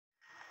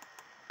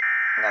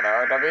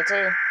Another RWT.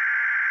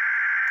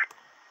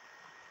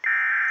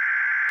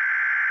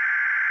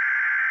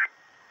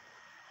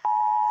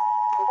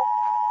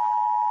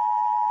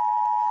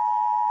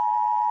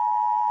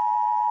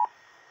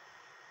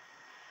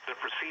 The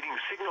preceding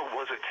signal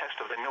was a test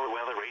of the NOAA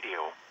weather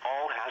radio,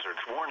 all hazards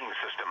warning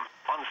system,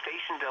 on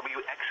station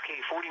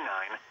WXK-49,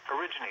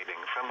 originating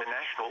from the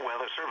National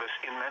Weather Service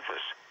in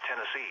Memphis,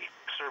 Tennessee,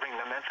 serving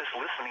the Memphis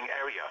listening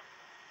area.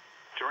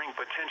 During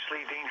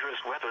potentially dangerous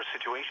weather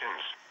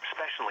situations,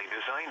 specially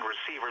designed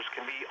receivers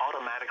can be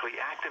automatically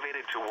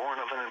activated to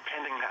warn of an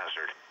impending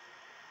hazard.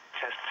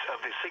 Tests of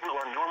the signal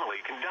are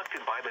normally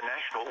conducted by the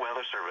National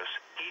Weather Service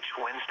each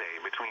Wednesday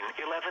between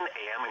 11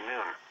 a.m. and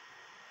noon.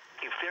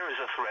 If there is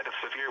a threat of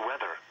severe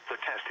weather, the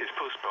test is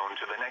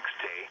postponed to the next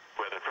day,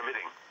 weather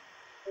permitting.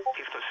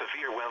 If the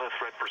severe weather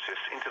threat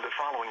persists into the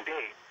following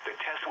day, the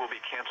test will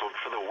be canceled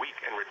for the week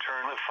and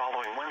return the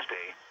following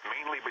Wednesday,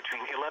 mainly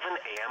between 11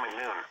 a.m. and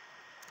noon.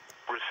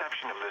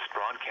 Reception of this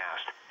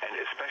broadcast, and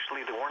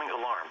especially the warning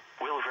alarm,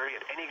 will vary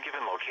at any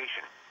given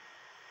location.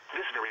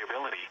 This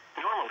variability,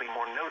 normally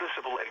more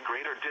noticeable at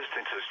greater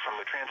distances from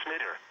the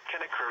transmitter,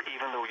 can occur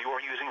even though you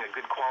are using a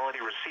good quality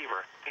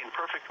receiver in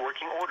perfect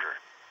working order.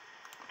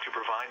 To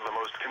provide the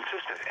most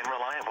consistent and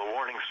reliable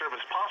warning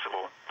service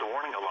possible, the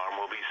warning alarm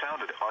will be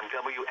sounded on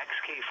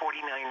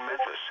WXK-49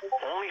 Memphis,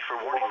 only for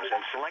warnings in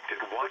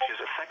selected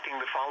watches affecting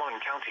the following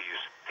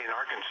counties: in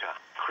Arkansas,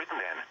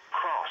 Crittenden,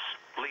 Cross,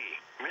 Lee,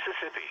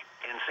 Mississippi,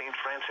 and St.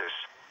 Francis.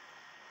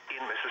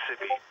 In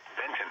Mississippi,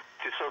 Benton,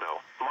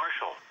 DeSoto,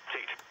 Marshall,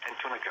 Tate, and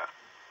Tunica.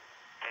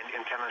 And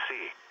in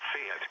Tennessee,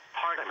 Fayette,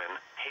 Hardeman,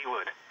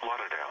 Haywood,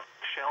 Lauderdale,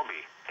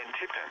 Shelby, and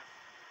Tipton.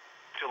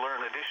 To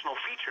learn additional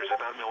features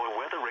about NOAA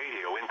Weather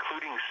Radio,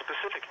 including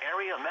specific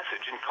area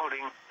message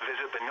encoding,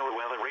 visit the NOAA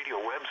Weather Radio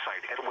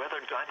website at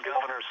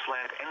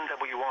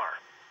weather.governor/NWR.